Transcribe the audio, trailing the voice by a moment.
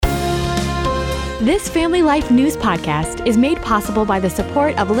This Family Life News podcast is made possible by the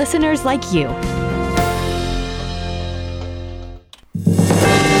support of listeners like you.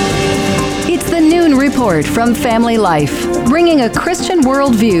 It's the Noon Report from Family Life, bringing a Christian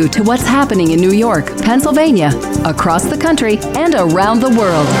worldview to what's happening in New York, Pennsylvania, across the country, and around the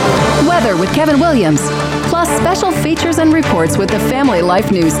world. Weather with Kevin Williams, plus special features and reports with the Family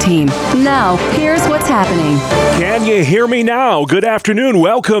Life News team. Now, here's what's happening. Can you hear me now? Good afternoon.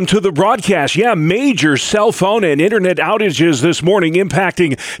 Welcome to the broadcast. Major cell phone and internet outages this morning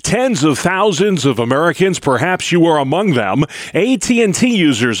impacting tens of thousands of Americans. Perhaps you are among them. AT&T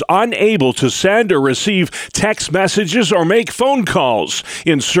users unable to send or receive text messages or make phone calls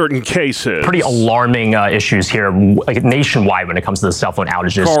in certain cases. Pretty alarming issues here, like nationwide when it comes to the cell phone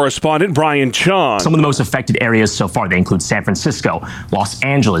outages. Correspondent Brian Chung. Some of the most affected areas so far, they include San Francisco, Los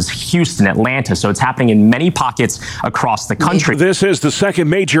Angeles, Houston, Atlanta. So it's happening in many pockets across the country. This is the second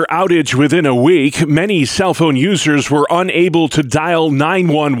major outage within a week. Many cell phone users were unable to dial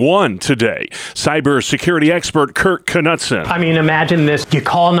 911 today. Cybersecurity expert Kirk Knudsen. I mean, imagine this. You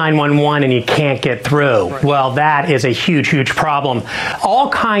call 911 and you can't get through. Right. Well, that is a huge, huge problem. All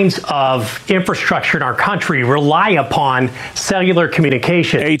kinds of infrastructure in our country rely upon cellular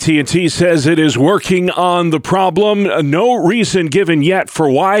communication. AT&T says it is working on the problem. No reason given yet for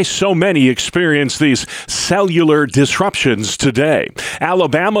why so many experience these cellular disruptions today.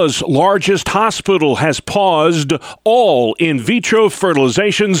 Alabama's largest hospital has paused all in vitro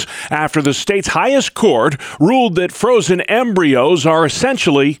fertilizations after the state's highest court ruled that frozen embryos are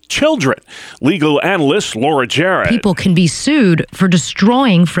essentially children. Legal analyst Laura Jarrett. People can be sued for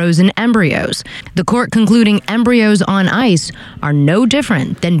destroying frozen embryos. The court concluding embryos on ice are no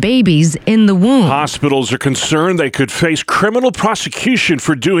different than babies in the womb. Hospitals are concerned they could face criminal prosecution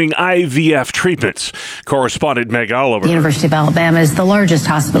for doing IVF treatments. Correspondent Meg Oliver. The University of Alabama is the largest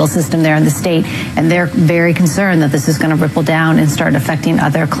hospital system there in the state, and they're very concerned that this is going to ripple down and start affecting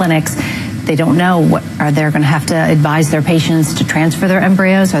other clinics. They don't know, are they going to have to advise their patients to transfer their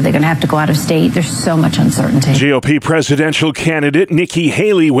embryos? Are they going to have to go out of state? There's so much uncertainty. GOP presidential candidate Nikki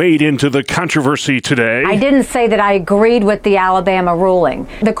Haley weighed into the controversy today. I didn't say that I agreed with the Alabama ruling.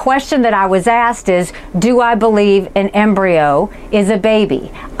 The question that I was asked is, do I believe an embryo is a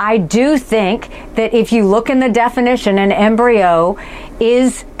baby? I do think that if you look in the definition, an embryo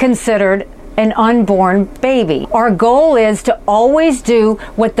is considered an unborn baby. Our goal is to always do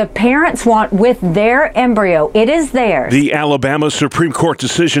what the parents want with their embryo. It is theirs. The Alabama Supreme Court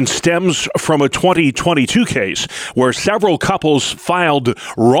decision stems from a 2022 case where several couples filed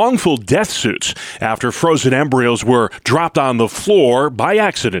wrongful death suits after frozen embryos were dropped on the floor by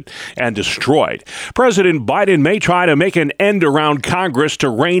accident and destroyed. President Biden may try to make an end around Congress to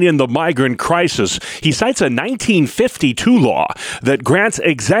rein in the migrant crisis. He cites a 1952 law that grants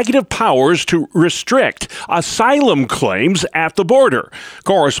executive powers to restrict asylum claims at the border.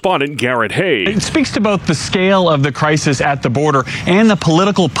 Correspondent Garrett Hayes. It speaks to both the scale of the crisis at the border and the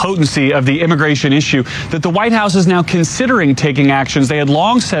political potency of the immigration issue that the White House is now considering taking actions they had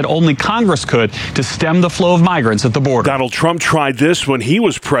long said only Congress could to stem the flow of migrants at the border. Donald Trump tried this when he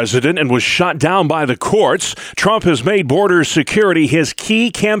was president and was shot down by the courts. Trump has made border security his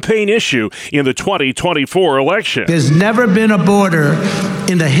key campaign issue in the 2024 election. There's never been a border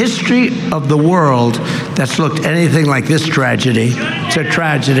in the history of the world that's looked anything like this tragedy. It's a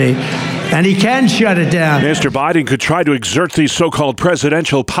tragedy. And he can shut it down. Mr. Biden could try to exert these so-called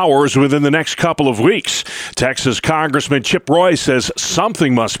presidential powers within the next couple of weeks. Texas Congressman Chip Roy says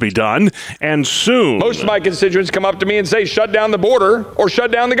something must be done, and soon. Most of my constituents come up to me and say, shut down the border or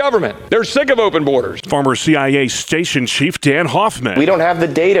shut down the government. They're sick of open borders. Former CIA Station Chief Dan Hoffman. We don't have the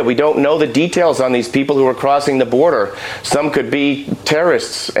data. We don't know the details on these people who are crossing the border. Some could be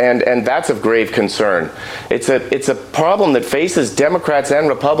terrorists, and that's of grave concern. It's a problem that faces Democrats and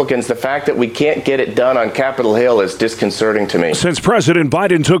Republicans. The fact that we can't get it done on Capitol Hill is disconcerting to me. Since President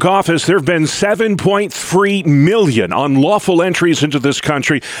Biden took office, there have been 7.3 million unlawful entries into this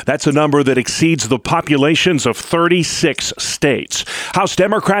country. That's a number that exceeds the populations of 36 states. House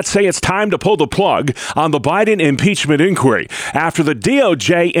Democrats say it's time to pull the plug on the Biden impeachment inquiry after the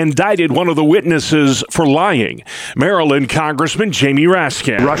DOJ indicted one of the witnesses for lying. Maryland Congressman Jamie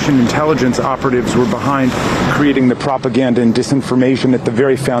Raskin. Russian intelligence operatives were behind creating the propaganda and disinformation at the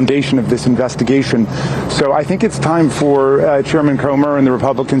very foundation of this investigation. So I think it's time for Chairman Comer and the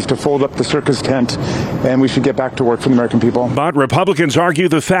Republicans to fold up the circus tent, and we should get back to work for the American people. But Republicans argue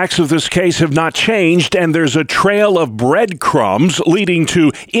the facts of this case have not changed, and there's a trail of breadcrumbs leading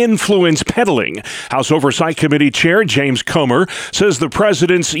to influence peddling. House Oversight Committee Chair James Comer says the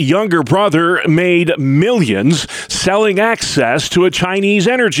president's younger brother made millions selling access to a Chinese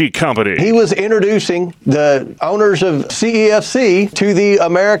energy company. He was introducing the owners of CEFC to the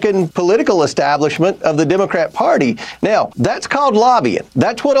American political establishment of the Democrat Party. Now, that's called lobbying.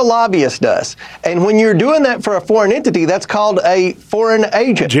 That's what a lobbyist does. And when you're doing that for a foreign entity, that's called a foreign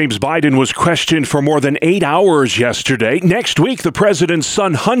agent. James Biden was questioned for more than 8 hours yesterday. Next week, the president's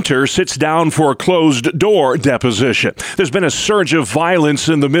son Hunter sits down for a closed-door deposition. There's been a surge of violence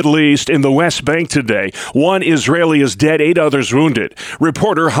in the Middle East in the West Bank today. One Israeli is dead, 8 others wounded.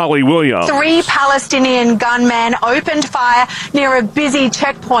 Reporter Holly Williams. 3 Palestinian gunmen opened fire near a busy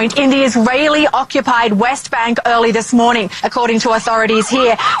checkpoint in the Israeli-occupied West Bank early this morning. According to authorities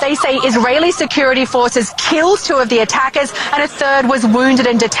here, they say Israeli security forces killed 2 of the attackers and a third was wounded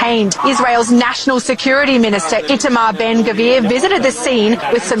and detained. Israel's National Security Minister Itamar Ben-Gvir visited the scene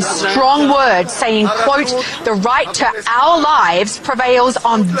with some strong words saying, quote, "The right to our lives prevails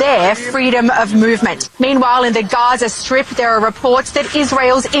on their freedom of movement." Meanwhile, in the Gaza Strip, there are reports that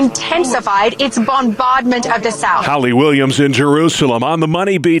Israel's intensified its bombardment of the south. Holly Williams in Jerusalem. On the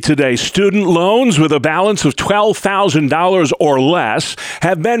Money Beat today, student loans with a balance of $12,000 or less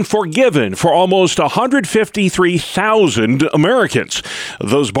have been forgiven for almost 153,000 Americans.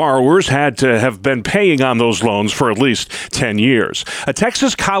 Those borrowers had to have been paying on those loans for at least 10 years. A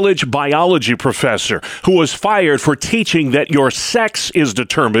Texas college biology professor who was fired for teaching that your sex is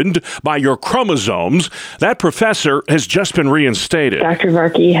determined by your chromosomes, that professor has just been reinstated. Dr.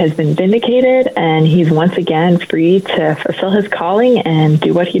 Varkey has been vindicated, and he's once again free to fulfill his calling and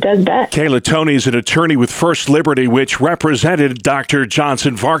do what he does best. Kayla Toney is an attorney with First Liberty, which represented Dr.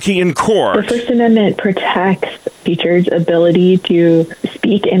 Johnson Varkey in court. The First Amendment protects teachers' ability to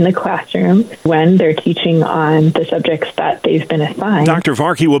speak in the classroom when they're teaching on the subjects that they've been assigned. Dr.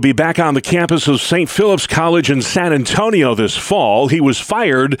 Varkey will be back on the campus of St. Philip's College in San Antonio this fall. He was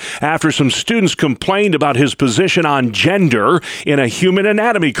fired after some students complained about his position on gender in a human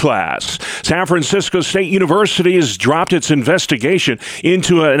anatomy class. San Francisco State University has dropped its investigation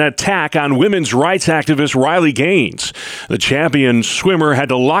into an attack on women's rights activist Riley Gaines. The champion swimmer had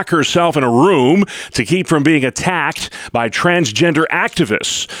to lock herself in a room to keep from being attacked by transgender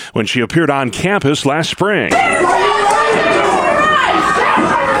activists when she appeared on campus last spring.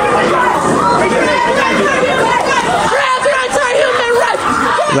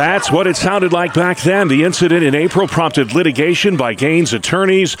 That's what it sounded like back then. The incident in April prompted litigation by Gaines'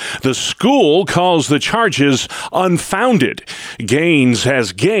 attorneys. The school calls the charges unfounded. Gaines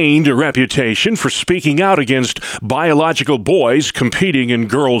has gained a reputation for speaking out against biological boys competing in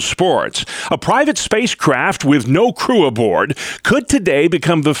girls' sports. A private spacecraft with no crew aboard could today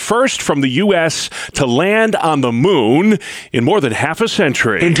become the first from the U.S. to land on the moon in more than half a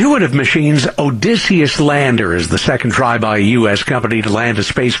century. Intuitive Machines' Odysseus Lander is the second try by a U.S. company to land a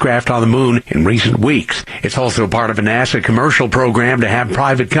spacecraft on the moon in recent weeks. It's also part of a NASA commercial program to have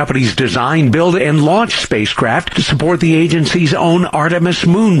private companies design, build, and launch spacecraft to support the agency's own Artemis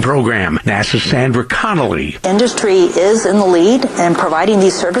moon program. NASA's Sandra Connolly. Industry is in the lead and providing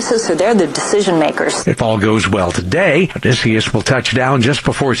these services, so they're the decision makers. If all goes well today, Odysseus will touch down just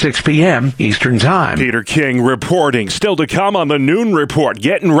before 6 p.m. Eastern Time. Peter King reporting. Still to come on the Noon Report,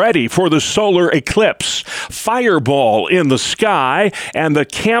 getting ready for the solar eclipse. Fireball in the sky and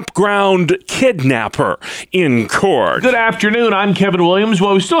the campground kidnapper in court. Good afternoon. I'm Kevin Williams.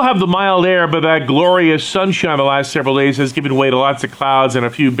 Well, we still have the mild air, but that glorious sunshine the last several days has given way to lots of clouds and a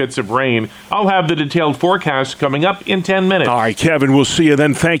few bits of rain. I'll have the detailed forecast coming up in 10 minutes. All right, Kevin, we'll see you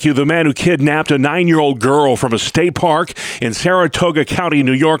then. Thank you. The man who kidnapped a 9-year-old girl from a state park in Saratoga County,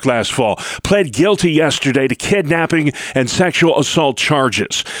 New York last fall, pled guilty yesterday to kidnapping and sexual assault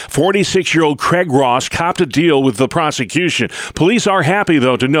charges. 46-year-old Craig Ross copped a deal with the prosecution. Police are happy,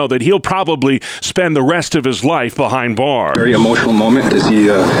 though, to know that he'll probably spend the rest of his life behind bars. Very emotional moment to see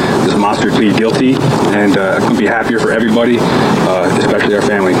this monster plead guilty, and I couldn't be happier for everybody, especially our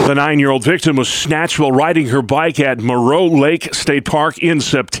family. The 9-year-old victim was snatched while riding her bike at Moreau Lake State Park in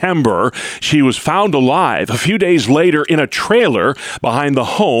September. She was found alive a few days later in a trailer behind the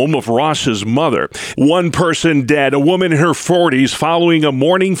home of Ross's mother. One person dead, a woman in her 40s, following a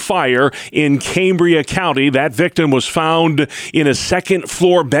morning fire in Cambria County. That victim was found in a second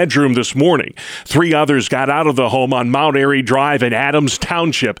fourth-floor bedroom this morning. 3 others got out of the home on Mount Airy Drive in Adams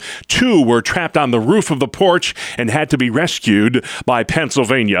Township. 2 were trapped on the roof of the porch and had to be rescued by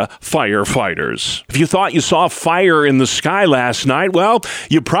Pennsylvania firefighters. If you thought you saw fire in the sky last night, well,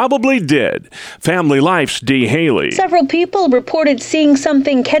 you probably did. Family Life's Dee Haley. Several people reported seeing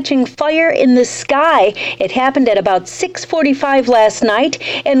something catching fire in the sky. It happened at about 6:45 last night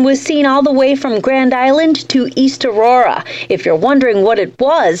and was seen all the way from Grand Island to East Aurora. If you're wondering what it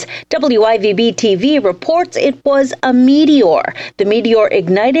was, WIVB-TV reports it was a meteor. The meteor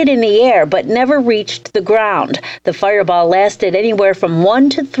ignited in the air but never reached the ground. The fireball lasted anywhere from 1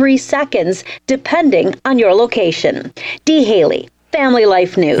 to 3 seconds, depending on your location. Dee Haley, Family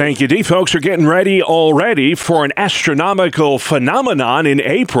Life News. Thank you, Dee. Folks are getting ready already for an astronomical phenomenon in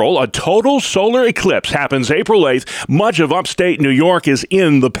April. A total solar eclipse happens April 8th. Much of upstate New York is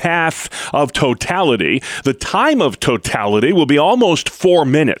in the path of totality. The time of totality will be almost 4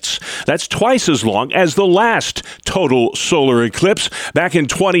 minutes. That's twice as long as the last total solar eclipse back in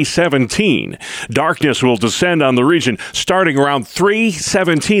 2017. Darkness will descend on the region starting around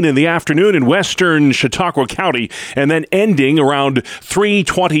 3:17 in the afternoon in western Chautauqua County and then ending around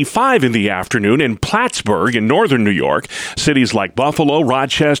 3:25 in the afternoon in Plattsburgh in northern New York. Cities like Buffalo,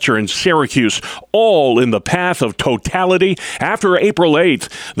 Rochester, and Syracuse all in the path of totality. After April 8th,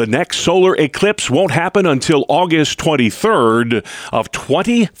 the next solar eclipse won't happen until August 23rd of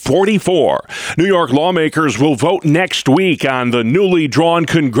 2044. New York lawmakers will vote next week on the newly drawn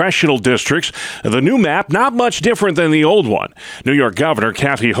congressional districts. The new map, not much different than the old one. New York Governor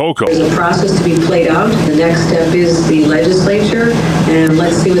Kathy Hochul. There's a process to be played out. The next step is the legislature, and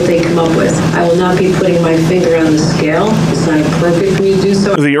let's see what they come up with. I will not be putting my finger on the scale. It's not appropriate for me to do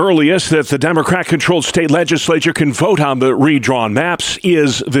so. The earliest that the Democrat-controlled state legislature can vote on the redrawn maps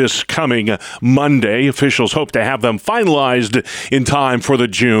is this coming Monday. Officials hope to have them finalized in time for the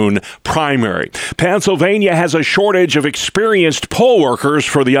June primary. Pennsylvania has a shortage of experienced poll workers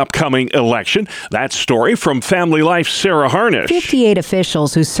for the upcoming election. That story from Family Life's Sarah Harnish. 58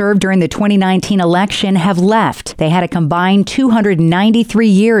 officials who served during the 2019 election have left. They had a combined 293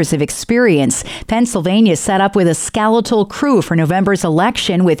 years of experience. Pennsylvania set up with a skeletal crew for November's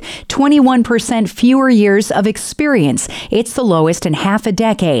election with 21% fewer years of experience. It's the lowest in half a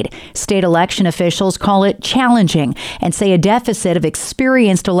decade. State election officials call it challenging and say a deficit of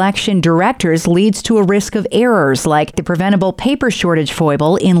experienced election directors leads to a risk of errors like the preventable paper shortage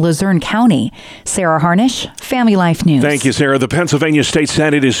foible in Luzerne County. Sarah Harnish, Family Life News. Thank you, Sarah. The Pennsylvania State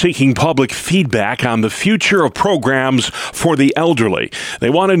Senate is seeking public feedback on the future of programs for the elderly. They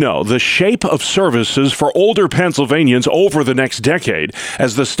want to know the shape of services for older Pennsylvanians over the next decade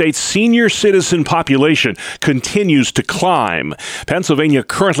as the state's senior citizen population continues to climb. Pennsylvania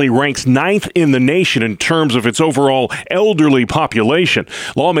currently ranks 9th in the nation in terms of its overall elderly population.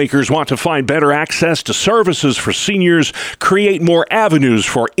 Lawmakers want to find better access to services for seniors, create more avenues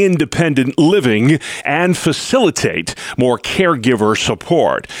for independent living, and facilitate more caregiver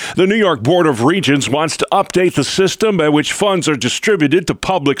support. The New York Board of Regents wants to update the system by which funds are distributed to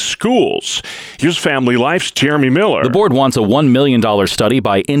public schools. Here's Family Life's Jeremy Miller. The board wants a $1 million study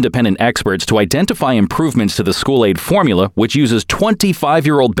by independent experts to identify improvements to the school aid formula, which uses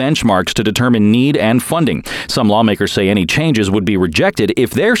 25-year-old benchmarks to determine need and funding. Some lawmakers say any changes would be rejected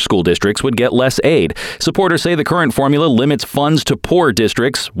if their school districts would get less aid. Supporters say the current formula limits funds to poor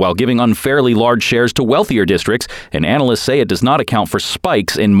districts while giving unfairly large shares to wealthier districts, and analysts say it does not account for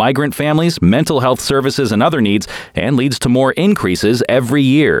spikes in migrant families, mental health services, and other needs, and leads to more increases every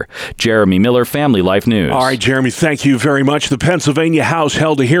year. Jeremy Miller, Family Life News. All right, Jeremy, thank you very much. The Pennsylvania House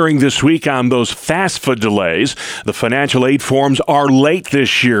held a hearing this week on those FAFSA delays. The financial aid forms are late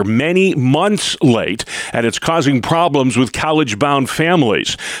this year, many months late, and it's causing problems with college-bound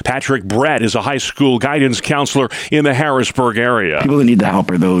families. Patrick Brett is a high school guidance counselor in the Harrisburg area. People that need the help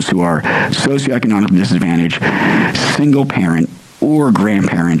are those who are socioeconomically disadvantaged, single parent, or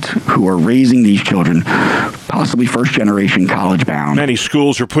grandparent who are raising these children, possibly first-generation college-bound. Many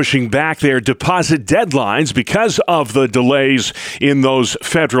schools are pushing back their deposit deadlines because of the delays in those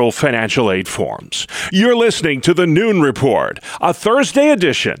federal financial aid forms. You're listening to the Noon Report, a Thursday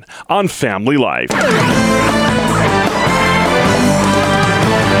edition on Family Life.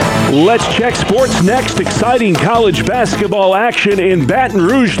 Let's check sports next. Exciting college basketball action in Baton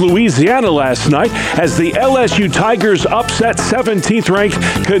Rouge, Louisiana last night as the LSU Tigers upset 17th-ranked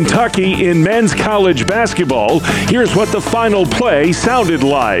Kentucky in men's college basketball. Here's what the final play sounded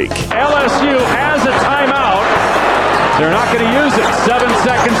like. LSU has a timeout. They're not going to use it. 7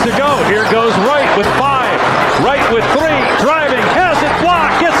 seconds to go. Here goes Wright with 5. Wright with 3. Driving. Has it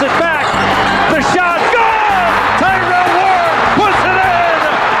blocked. Gets it back. The shot. Goal! Tyrell Ward puts it in.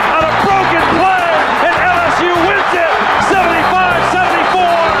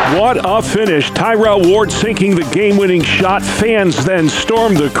 What a finish. Tyrell Ward sinking the game-winning shot. Fans then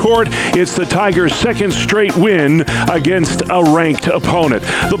stormed the court. It's the Tigers' second straight win against a ranked opponent.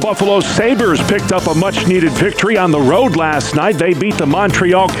 The Buffalo Sabres picked up a much-needed victory on the road last night. They beat the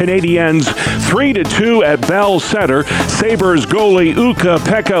Montreal Canadiens 3-2 at Bell Center. Sabres goalie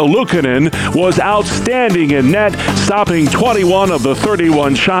Ukko-Pekka Luukkonen was outstanding in net, stopping 21 of the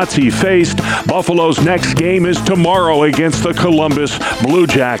 31 shots he faced. Buffalo's next game is tomorrow against the Columbus Blue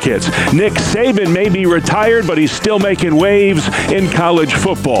Jackets. Nick Saban may be retired, but he's still making waves in college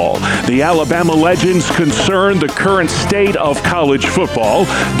football. The Alabama legend's concern the current state of college football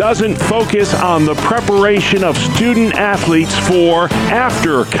doesn't focus on the preparation of student athletes for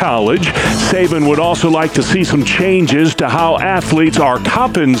after college. Saban would also like to see some changes to how athletes are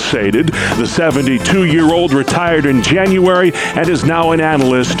compensated. The 72-year-old retired in January and is now an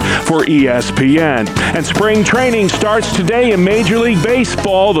analyst for ESPN. And spring training starts today in Major League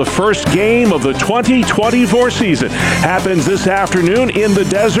Baseball. The first game of the 2024 season happens this afternoon in the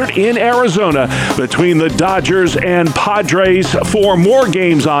desert in Arizona between the Dodgers and Padres. 4 more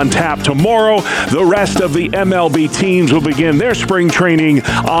games on tap tomorrow. The rest of the MLB teams will begin their spring training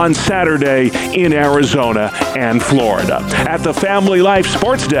on Saturday in Arizona and Florida. At the Family Life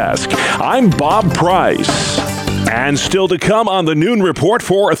Sports Desk, I'm Bob Price. And still to come on the Noon Report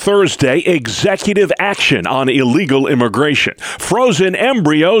for Thursday, executive action on illegal immigration. Frozen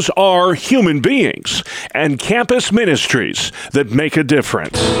embryos are human beings, and campus ministries that make a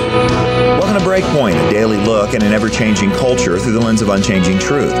difference. Welcome to Breakpoint, a daily look at an ever-changing culture through the lens of unchanging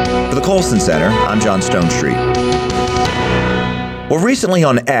truth. For the Colson Center, I'm John Stonestreet. Well, recently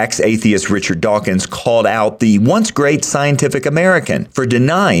on X, atheist Richard Dawkins called out the once great Scientific American for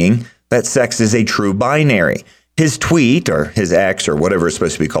denying that sex is a true binary. His tweet, or his X, or whatever it's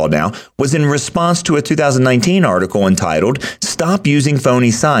supposed to be called now, was in response to a 2019 article entitled, "Stop Using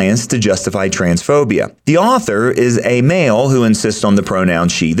Phony Science to Justify Transphobia." The author is a male who insists on the pronoun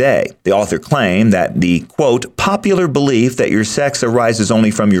she, they. The author claimed that the, quote, popular belief that your sex arises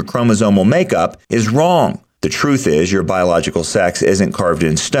only from your chromosomal makeup is wrong. The truth is your biological sex isn't carved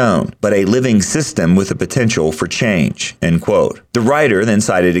in stone, but a living system with the potential for change, end quote. The writer then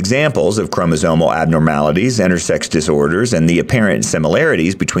cited examples of chromosomal abnormalities, intersex disorders, and the apparent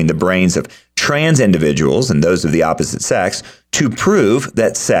similarities between the brains of trans individuals and those of the opposite sex to prove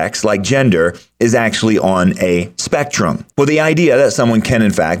that sex, like gender, is actually on a spectrum. Well, the idea that someone can,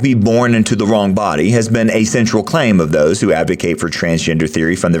 in fact, be born into the wrong body has been a central claim of those who advocate for transgender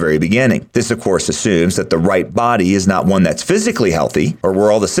theory from the very beginning. This, of course, assumes that the right body is not one that's physically healthy or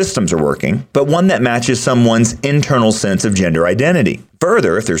where all the systems are working, but one that matches someone's internal sense of gender identity.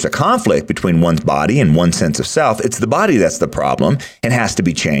 Further, if there's a conflict between one's body and one's sense of self, it's the body that's the problem and has to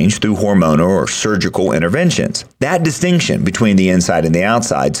be changed through hormonal or surgical interventions. That distinction between the inside and the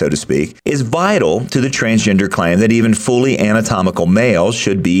outside, so to speak, is vital to the transgender claim that even fully anatomical males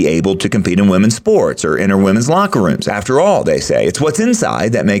should be able to compete in women's sports or enter women's locker rooms. After all, they say, it's what's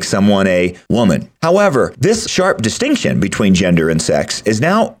inside that makes someone a woman. However, this sharp distinction between gender and sex is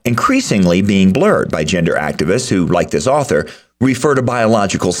now increasingly being blurred by gender activists who, like this author, refer to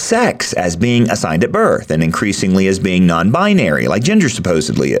biological sex as being assigned at birth and increasingly as being non-binary, like gender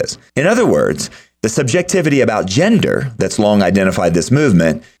supposedly is. In other words, the subjectivity about gender that's long identified this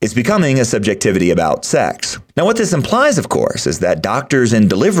movement is becoming a subjectivity about sex. Now, what this implies, of course, is that doctors in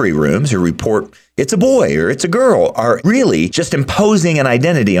delivery rooms who report it's a boy or it's a girl are really just imposing an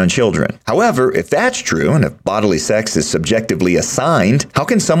identity on children. However, if that's true, and if bodily sex is subjectively assigned, how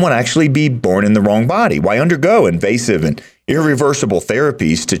can someone actually be born in the wrong body? Why undergo invasive and irreversible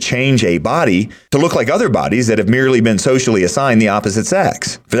therapies to change a body to look like other bodies that have merely been socially assigned the opposite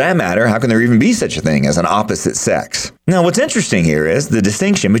sex? For that matter, how can there even be such a thing as an opposite sex? Now, what's interesting here is the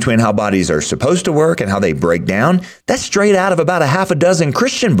distinction between how bodies are supposed to work and how they break down. That's straight out of about a half a dozen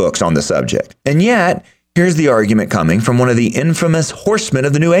Christian books on the subject. And yet, here's the argument coming from one of the infamous horsemen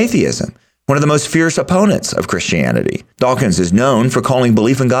of the new atheism, one of the most fierce opponents of Christianity. Dawkins is known for calling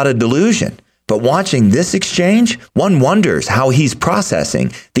belief in God a delusion. But watching this exchange, one wonders how he's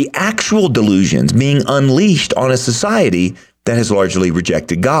processing the actual delusions being unleashed on a society that has largely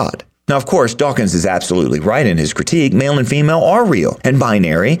rejected God. Now, of course, Dawkins is absolutely right in his critique. Male and female are real and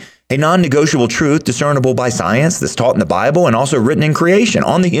binary, a non-negotiable truth discernible by science that's taught in the Bible and also written in creation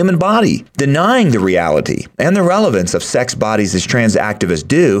on the human body. Denying the reality and the relevance of sex bodies as trans activists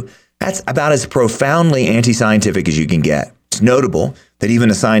do, that's about as profoundly anti-scientific as you can get. It's notable that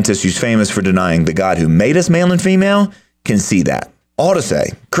even a scientist who's famous for denying the God who made us male and female can see that. All to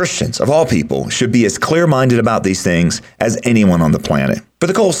say, Christians, of all people, should be as clear-minded about these things as anyone on the planet. For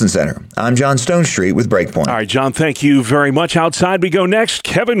the Colson Center, I'm John Stonestreet with Breakpoint. All right, John, thank you very much. Outside we go next.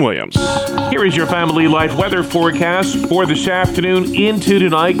 Kevin Williams. Here is your Family Life weather forecast for this afternoon into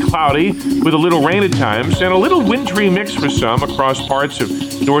tonight. Cloudy with a little rain at times and a little wintry mix for some across parts of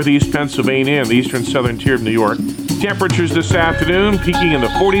northeast Pennsylvania and the eastern southern tier of New York. Temperatures this afternoon peaking in the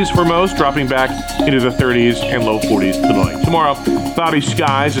 40s for most, dropping back into the 30s and low 40s tonight. Tomorrow, cloudy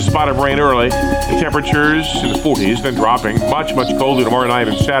skies, a spot of rain early. The temperatures in the 40s, then dropping much, much colder tomorrow night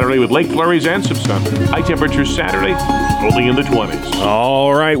and Saturday with late flurries and some sun. High temperatures Saturday, only in the 20s.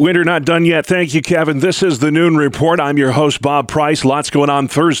 All right, winter not done yet. Thank you, Kevin. This is the Noon Report. I'm your host, Bob Price. Lots going on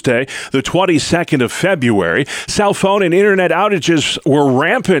Thursday, the 22nd of February. Cell phone and internet outages were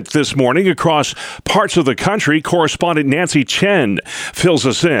rampant this morning across parts of the country. Correspondent Nancy Chen fills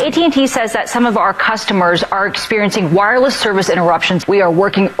us in. AT&T says that some of our customers are experiencing wireless service interruptions. We are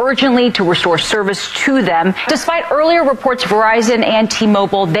working urgently to restore service to them. Despite earlier reports, Verizon and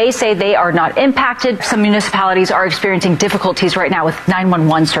T-Mobile, they say they are not impacted. Some municipalities are experiencing difficulties right now with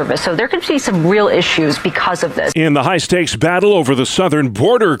 911 service. So there could be some real issues because of this. In the high-stakes battle over the southern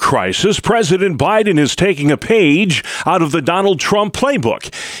border crisis, President Biden is taking a page out of the Donald Trump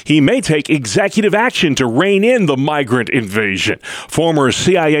playbook. He may take executive action to rein in the migrant invasion. Former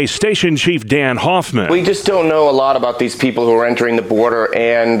CIA station chief Dan Hoffman. We just don't know a lot about these people who are entering the border,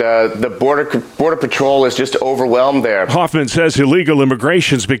 and the border patrol is just overwhelmed there. Hoffman says illegal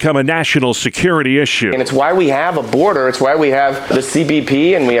immigration's become a national security issue. And it's why we have a border. It's why we have the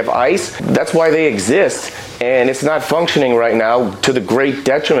CBP and we have ICE. That's why they exist. And it's not functioning right now, to the great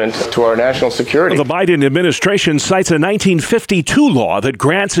detriment to our national security. The Biden administration cites a 1952 law that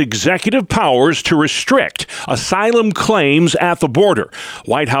grants executive powers to restrict asylum claims at the border.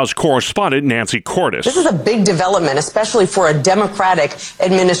 White House correspondent Nancy Cordes. This is a big development, especially for a Democratic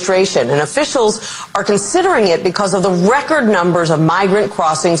administration. And officials are considering it because of the record numbers of migrant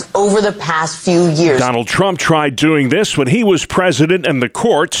crossings over the past few years. Donald Trump tried doing this when he was president and the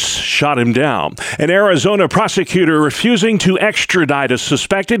courts shot him down. An Arizona prosecutor refusing to extradite a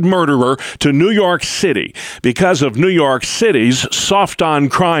suspected murderer to New York City because of New York City's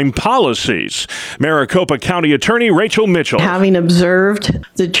soft-on-crime policies. Maricopa County Attorney Rachel Mitchell. Having observed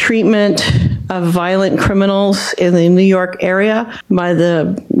the treatment of violent criminals in the New York area by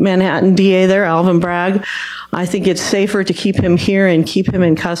the Manhattan DA there, Alvin Bragg, I think it's safer to keep him here and keep him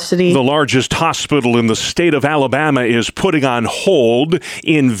in custody. The largest hospital in the state of Alabama is putting on hold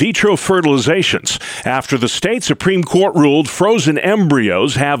in vitro fertilizations after the state Supreme Court ruled frozen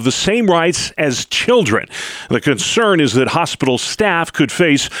embryos have the same rights as children. The concern is that hospital staff could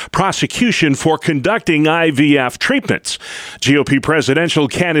face prosecution for conducting IVF treatments. GOP presidential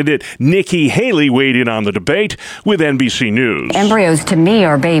candidate Nikki Haley weighed in on the debate with NBC News. Embryos to me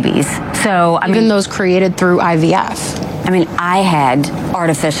are babies. So even those created through IVF. I mean, I had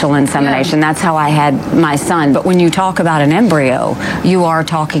artificial insemination. That's how I had my son. But when you talk about an embryo, you are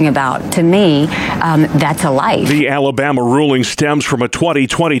talking about, to me, that's a life. The Alabama ruling stems from a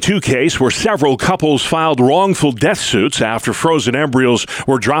 2022 case where several couples filed wrongful death suits after frozen embryos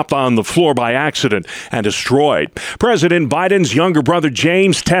were dropped on the floor by accident and destroyed. President Biden's younger brother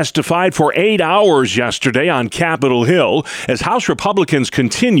James testified for 8 hours yesterday on Capitol Hill as House Republicans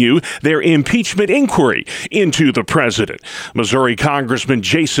continue their impeachment inquiry into the president. Missouri Congressman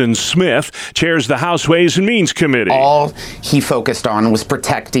Jason Smith chairs the House Ways and Means Committee. All he focused on was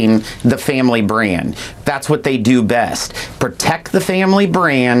protecting the family brand. That's what they do best. Protect the family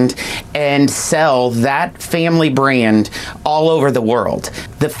brand and sell that family brand all over the world.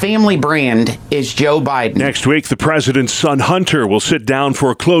 The family brand is Joe Biden. Next week, the president's son Hunter will sit down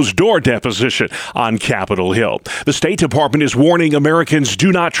for a closed-door deposition on Capitol Hill. The State Department is warning Americans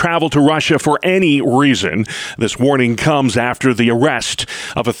do not travel to Russia for any reason. This warning comes after the arrest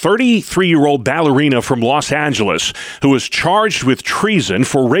of a 33-year-old ballerina from Los Angeles who was charged with treason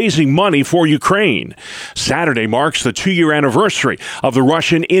for raising money for Ukraine. Saturday marks the 2-year anniversary of the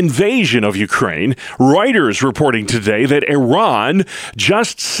Russian invasion of Ukraine. Reuters reporting today that Iran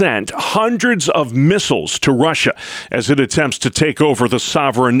just sent hundreds of missiles to Russia as it attempts to take over the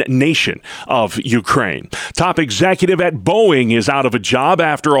sovereign nation of Ukraine. Top executive at Boeing is out of a job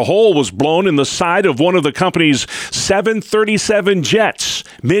after a hole was blown in the side of one of the company's 737 jets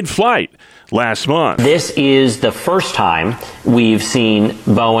mid-flight. last month. This is the first time we've seen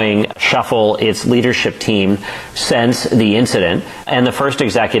Boeing shuffle its leadership team since the incident, and the first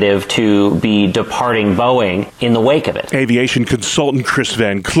executive to be departing Boeing in the wake of it. Aviation consultant Chris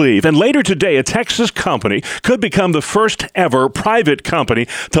Van Cleve. And later today, a Texas company could become the first ever private company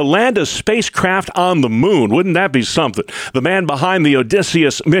to land a spacecraft on the moon. Wouldn't that be something? The man behind the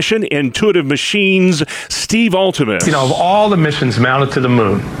Odysseus mission, Intuitive Machines, Steve Altman. You know, of all the missions mounted to the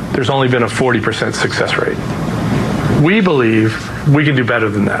moon, there's only been a 40% success rate. We believe we can do better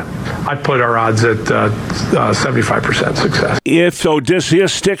than that. I put our odds at 75% success. If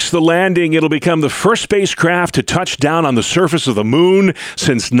Odysseus sticks the landing, it'll become the first spacecraft to touch down on the surface of the moon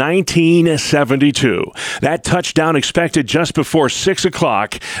since 1972. That touchdown expected just before 6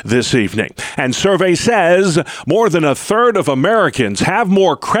 o'clock this evening. And survey says more than a third of Americans have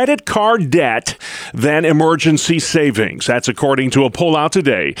more credit card debt than emergency savings. That's according to a poll out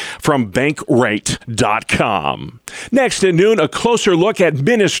today from Bankrate.com. Next at noon, a closer look at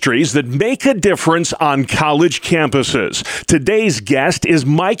ministries that make a difference on college campuses. Today's guest is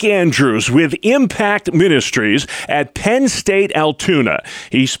Mike Andrews with Impact Ministries at Penn State Altoona.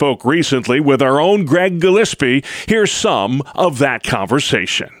 He spoke recently with our own Greg Gillespie. Here's some of that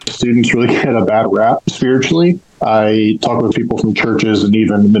conversation. Students really get a bad rap spiritually. I talk with people from churches and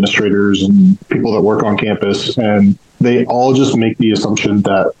even administrators and people that work on campus, and they all just make the assumption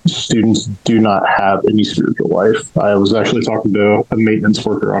that students do not have any spiritual life. I was actually talking to a maintenance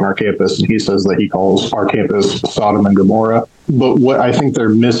worker on our campus, and he says that he calls our campus Sodom and Gomorrah. But what I think they're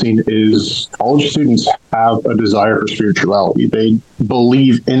missing is college students have a desire for spirituality. They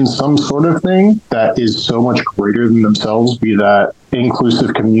believe in some sort of thing that is so much greater than themselves, be that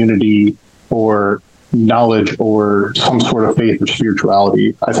inclusive community or knowledge or some sort of faith or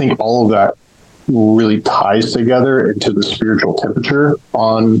spirituality. I think all of that really ties together into the spiritual temperature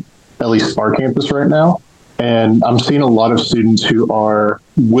on at least our campus right now. And I'm seeing a lot of students who are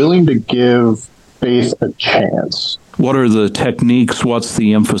willing to give faith a chance. What are the techniques? What's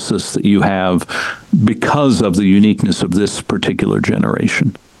the emphasis that you have because of the uniqueness of this particular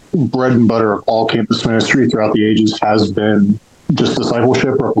generation? Bread and butter of all campus ministry throughout the ages has been just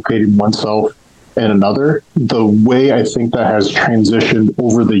discipleship, replicating oneself and another. The way I think that has transitioned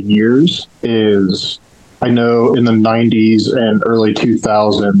over the years is, I know in the 90s and early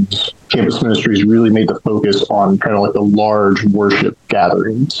 2000s, campus ministries really made the focus on kind of like the large worship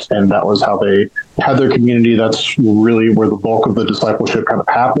gatherings. And that was how they had their community. That's really where the bulk of the discipleship kind of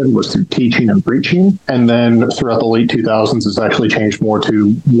happened, was through teaching and preaching. And then throughout the late 2000s, it's actually changed more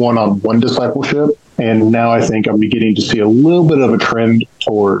to one-on-one discipleship. And now I think I'm beginning to see a little bit of a trend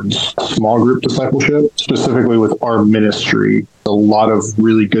towards small group discipleship, specifically with our ministry. A lot of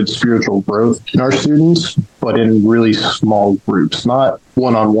really good spiritual growth in our students, but in really small groups, not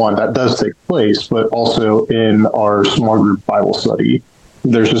one-on-one. That does take place, but also in our small group Bible study.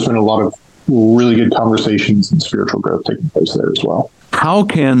 There's just been a lot of really good conversations and spiritual growth taking place there as well. How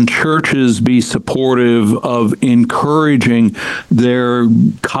can churches be supportive of encouraging their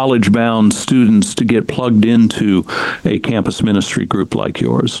college-bound students to get plugged into a campus ministry group like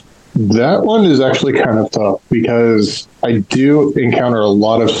yours? That one is actually kind of tough because I do encounter a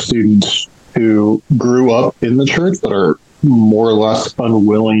lot of students who grew up in the church that are more or less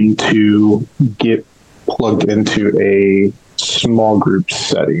unwilling to get plugged into a small group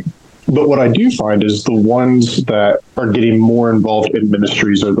setting. But what I do find is the ones that are getting more involved in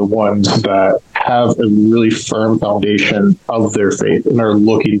ministries are the ones that have a really firm foundation of their faith and are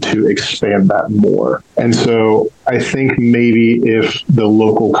looking to expand that more. And so I think maybe if the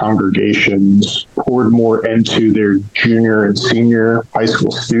local congregations poured more into their junior and senior high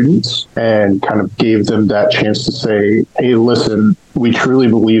school students and kind of gave them that chance to say, hey, listen, we truly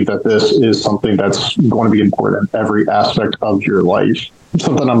believe that this is something that's going to be important in every aspect of your life.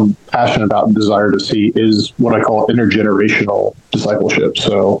 Something I'm passionate about and desire to see is what I call intergenerational discipleship.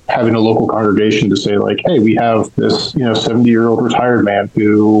 So having a local congregation to say like, hey, we have this, 70-year-old retired man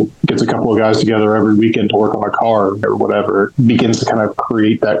who gets a couple of guys together every weekend to work on a car or whatever, begins to kind of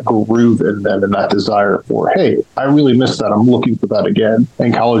create that groove in them and that desire for, hey, I really miss that. I'm looking for that again.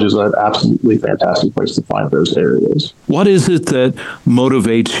 And college is an absolutely fantastic place to find those areas. What is it that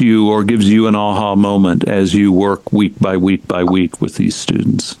motivates you or gives you an aha moment as you work week by week by week with these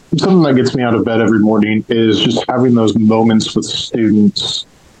students? Something that gets me out of bed every morning is just having those moments with students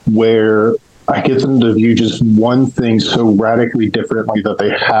where I get them to view just one thing so radically differently that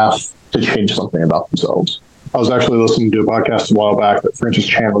they have to change something about themselves. I was actually listening to a podcast a while back that Francis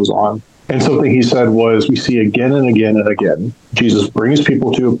Chan was on, and something he said was, we see again and again and again, Jesus brings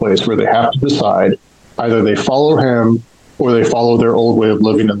people to a place where they have to decide either they follow him or they follow their old way of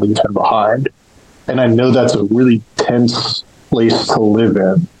living and leave him behind. And I know that's a really tense place to live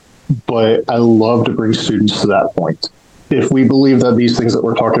in, but I love to bring students to that point. If we believe that these things that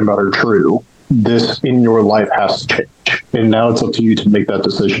we're talking about are true, this in your life has to change. And now it's up to you to make that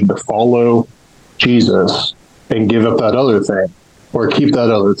decision to follow Jesus and give up that other thing, or keep that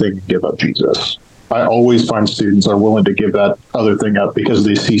other thing and give up Jesus. I always find students are willing to give that other thing up because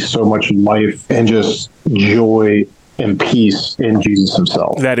they see so much life and just joy and peace in Jesus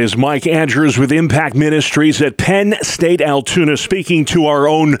himself. That is Mike Andrews with Impact Ministries at Penn State Altoona, speaking to our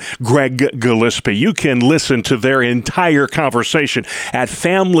own Greg Gillespie. You can listen to their entire conversation at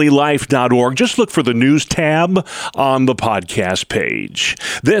familylife.org. Just look for the news tab on the podcast page.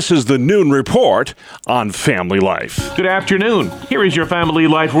 This is the Noon Report on Family Life. Good afternoon. Here is your Family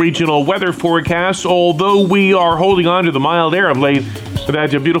Life regional weather forecast. Although we are holding on to the mild air of late,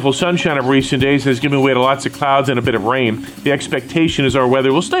 that beautiful sunshine of recent days has given way to lots of clouds and a bit of rain. The expectation is our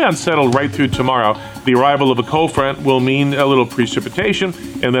weather will stay unsettled right through tomorrow. The arrival of a cold front will mean a little precipitation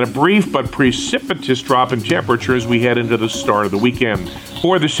and then a brief but precipitous drop in temperature as we head into the start of the weekend.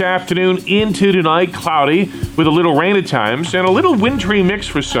 For this afternoon into tonight, cloudy with a little rain at times and a little wintry mix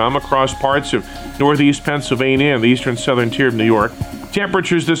for some across parts of northeast Pennsylvania and the eastern southern tier of New York.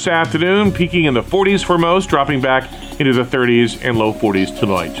 Temperatures this afternoon peaking in the 40s for most, dropping back into the 30s and low 40s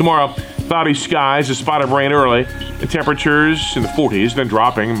tonight. Tomorrow, cloudy skies, a spot of rain early, and temperatures in the 40s, then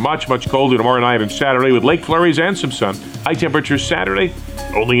dropping much colder tomorrow night and Saturday with lake flurries and some sun. High temperatures Saturday,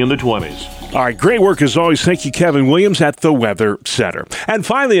 only in the 20s. All right, great work as always. Thank you, Kevin Williams at the Weather Center. And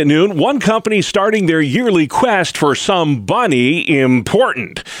finally at noon, one company starting their yearly quest for somebody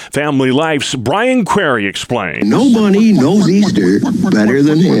important. Family Life's Brian Query explains. Nobody knows Easter better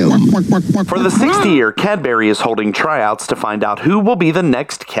than him. For the 60th year, Cadbury is holding tryouts to find out who will be the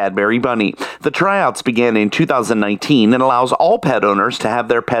next Cadbury bunny. The tryouts began in 2019 and allows all pet owners to have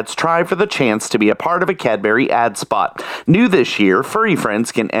their pets try for the chance to be a part of a Cadbury ad spot. New this year, furry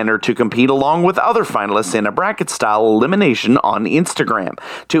friends can enter to compete along with other finalists in a bracket-style elimination on Instagram.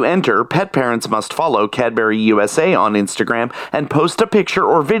 To enter, pet parents must follow Cadbury USA on Instagram and post a picture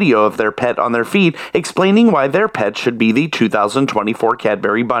or video of their pet on their feed explaining why their pet should be the 2024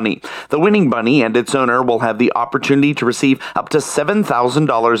 Cadbury bunny. The winning bunny and its owner will have the opportunity to receive up to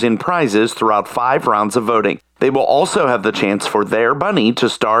 $7,000 in prizes throughout 5 rounds of voting. They will also have the chance for their bunny to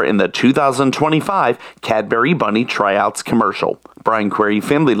star in the 2025 Cadbury Bunny Tryouts commercial. Brian Query,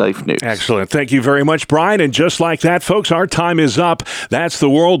 Family Life News. Excellent. Thank you very much, Brian. And just like that, folks, our time is up. That's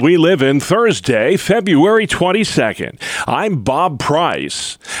the world we live in. Thursday, February 22nd. I'm Bob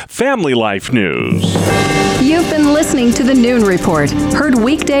Price. Family Life News. You've been listening to the Noon Report, heard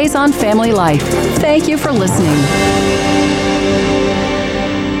weekdays on Family Life. Thank you for listening.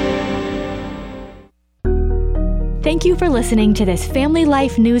 Thank you for listening to this Family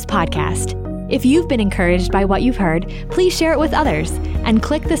Life News podcast. If you've been encouraged by what you've heard, please share it with others and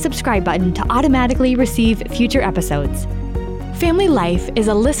click the subscribe button to automatically receive future episodes. Family Life is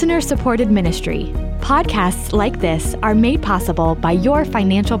a listener-supported ministry. Podcasts like this are made possible by your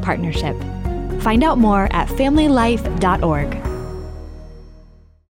financial partnership. Find out more at familylife.org.